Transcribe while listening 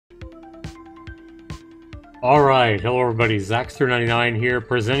Alright, hello everybody, Zaxter99 here,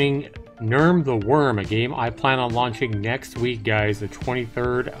 presenting Nerm the Worm, a game I plan on launching next week, guys, the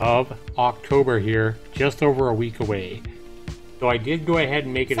 23rd of October here, just over a week away. So I did go ahead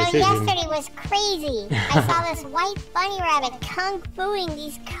and make a decision. Yesterday was crazy. I saw this white bunny rabbit kung-fuing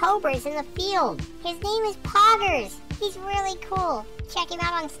these cobras in the field. His name is Poggers. He's really cool. Check him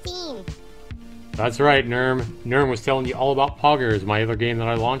out on Steam. That's right, Nerm. Nerm was telling you all about Poggers, my other game that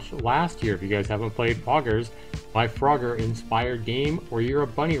I launched last year. If you guys haven't played Poggers, my Frogger-inspired game where you're a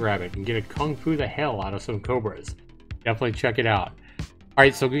bunny rabbit and get to kung fu the hell out of some cobras. Definitely check it out.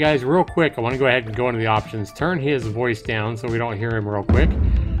 Alright, so guys, real quick, I want to go ahead and go into the options. Turn his voice down so we don't hear him real quick.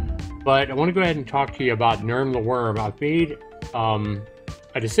 But I want to go ahead and talk to you about Nerm the Worm. I've made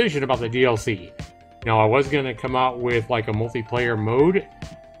a decision about the DLC. Now, I was going to come out with like a multiplayer mode,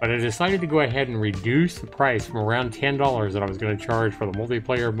 but I decided to go ahead and reduce the price from around $10 that I was going to charge for the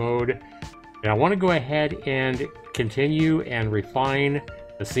multiplayer mode. And I want to go ahead and continue and refine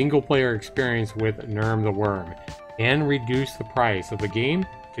the single player experience with Nerm the Worm and reduce the price of the game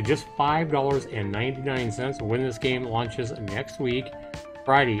to just $5.99 when this game launches next week.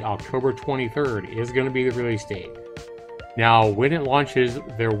 Friday, October 23rd is going to be the release date. Now, when it launches,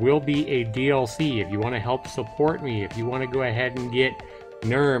 there will be a DLC. If you want to help support me, if you want to go ahead and get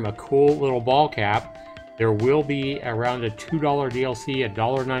Nerm a cool little ball cap, there will be around a $2 DLC at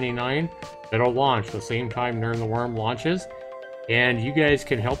 $1.99 that'll launch the same time Nerm the Worm launches. And you guys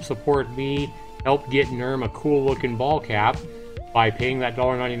can help support me, help get Nerm a cool looking ball cap by paying that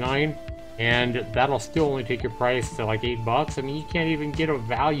 $1.99, and that'll still only take your price to like $8. I mean, you can't even get a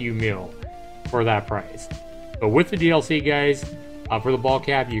value meal for that price. But with the DLC, guys, for the ball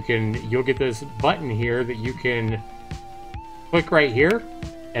cap, you'll get this button here that you can click right here,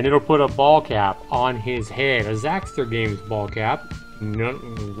 and it'll put a ball cap on his head, a Zaxter Games ball cap. No,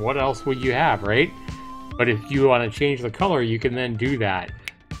 what else would you have, right? But if you want to change the color, you can then do that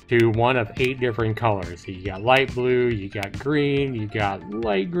to one of 8 different colors. So you got light blue, you got green, you got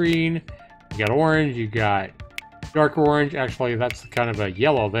light green, you got orange, you got dark orange. Actually, that's kind of a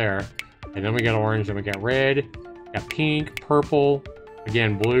yellow there. And then we got orange, and we got red, got pink, purple,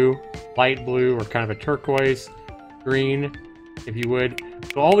 again blue, light blue, or kind of a turquoise, green, if you would.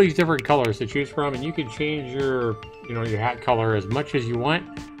 So all these different colors to choose from, and you can change your hat color as much as you want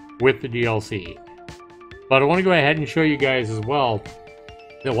with the DLC. But I want to go ahead and show you guys as well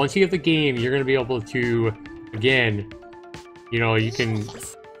that once you get the game, you're going to be able to, again, you can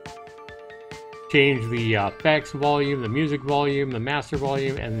change the effects volume, the music volume, the master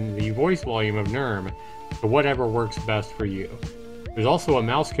volume, and the voice volume of Nerm to whatever works best for you. There's also a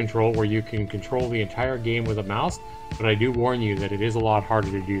mouse control where you can control the entire game with a mouse, but I do warn you that it is a lot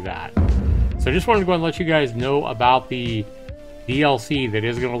harder to do that. So I just wanted to go and let you guys know about the DLC that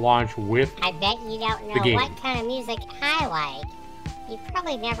is going to launch with the game. I bet you don't know what kind of music I like. You've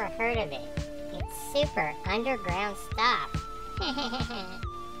probably never heard of it. It's super underground stuff.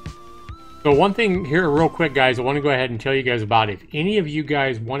 So one thing here real quick, guys, I want to go ahead and tell you guys about. If any of you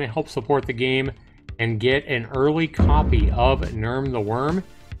guys want to help support the game and get an early copy of Nerm the Worm,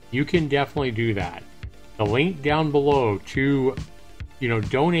 you can definitely do that. The link down below to,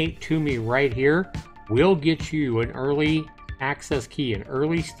 donate to me right here will get you an early access key, an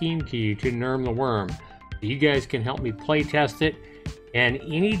early Steam key to Nerm the Worm. You guys can help me play test it, and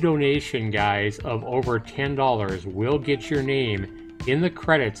any donation, guys, of over $10 will get your name in the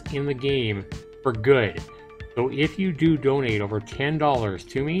credits in the game for good. So if you do donate over $10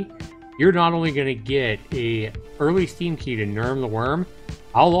 to me, you're not only going to get a early Steam key to Nerm the Worm,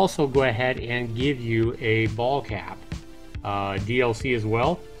 I'll also go ahead and give you a ball cap DLC as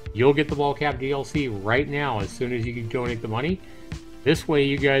well. You'll get the ball cap DLC right now as soon as you donate the money. This way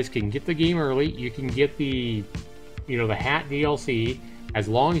you guys can get the game early. You can get the the hat DLC. As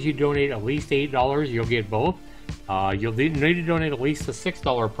long as you donate at least $8, you'll get both. You'll need to donate at least a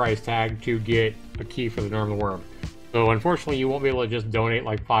 $6 price tag to get a key for the Nerm the Worm. So unfortunately, you won't be able to just donate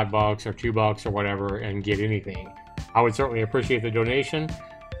like $5 or $2 or whatever and get anything. I would certainly appreciate the donation,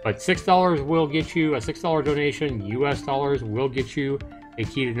 but $6 will get you a $6 donation. US dollars will get you a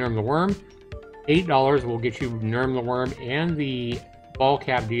key to Nerm the Worm. $8 will get you Nerm the Worm and the ball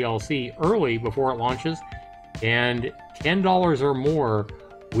cap DLC early before it launches, and $10 or more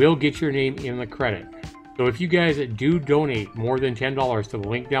will get your name in the credit. So if you guys do donate more than $10 to the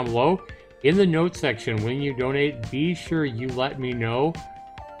link down below, in the notes section when you donate, be sure you let me know,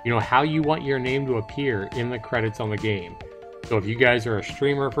 how you want your name to appear in the credits on the game. So if you guys are a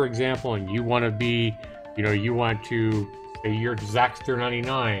streamer, for example, and you want to be, you want to say you're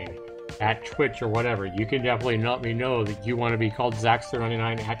Zaxter99 at Twitch or whatever, you can definitely let me know that you want to be called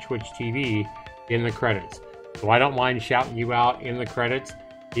Zaxter99 at Twitch TV in the credits. So I don't mind shouting you out in the credits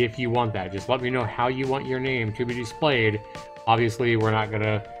if you want that. Just let me know how you want your name to be displayed. Obviously, we're not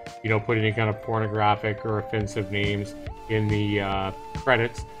gonna, put any kind of pornographic or offensive names in the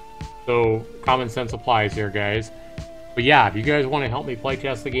credits. So common sense applies here, guys. But yeah, if you guys want to help me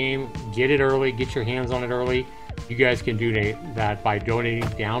playtest the game, get it early, get your hands on it early, you guys can do that by donating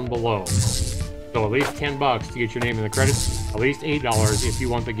down below. So at least 10 bucks to get your name in the credits, at least $8 if you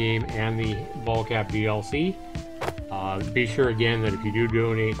want the game and the ball cap DLC. Be sure again that if you do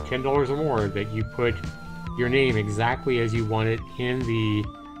donate $10 or more, that you put your name exactly as you want it in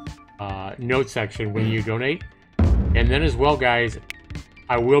the note section when you donate. And then as well, guys,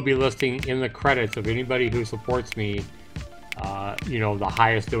 I will be listing in the credits of anybody who supports me, the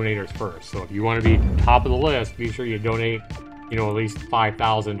highest donators first. So if you want to be top of the list, be sure you donate, at least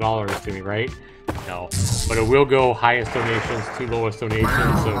 $5,000 to me, right? No, but it will go highest donations to lowest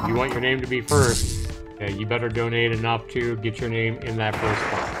donations. So if you want your name to be first, you better donate enough to get your name in that first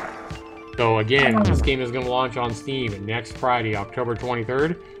spot. So again, this game is going to launch on Steam next Friday, October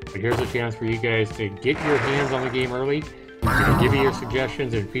 23rd. But here's a chance for you guys to get your hands on the game early. You can give me your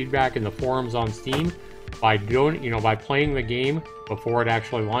suggestions and feedback in the forums on Steam by playing the game before it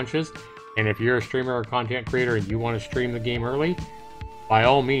actually launches. And if you're a streamer or content creator and you want to stream the game early, by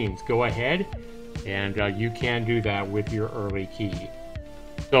all means, go ahead and you can do that with your early key.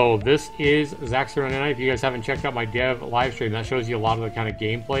 So this is Zaxxer99. If you guys haven't checked out my dev live stream, that shows you a lot of the kind of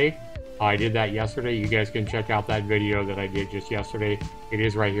gameplay. I did that yesterday. You guys can check out that video that I did just yesterday. It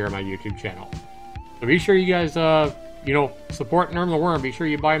is right here on my YouTube channel. So be sure you guys, support Nerm the Worm. Be sure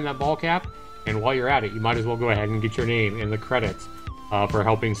you buy him that ball cap. And while you're at it, you might as well go ahead and get your name in the credits for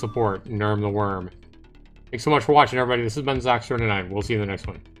helping support Nerm the Worm. Thanks so much for watching, everybody. This has been Zaxxer99. We'll see you in the next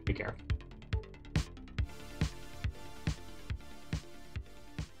one. Take care.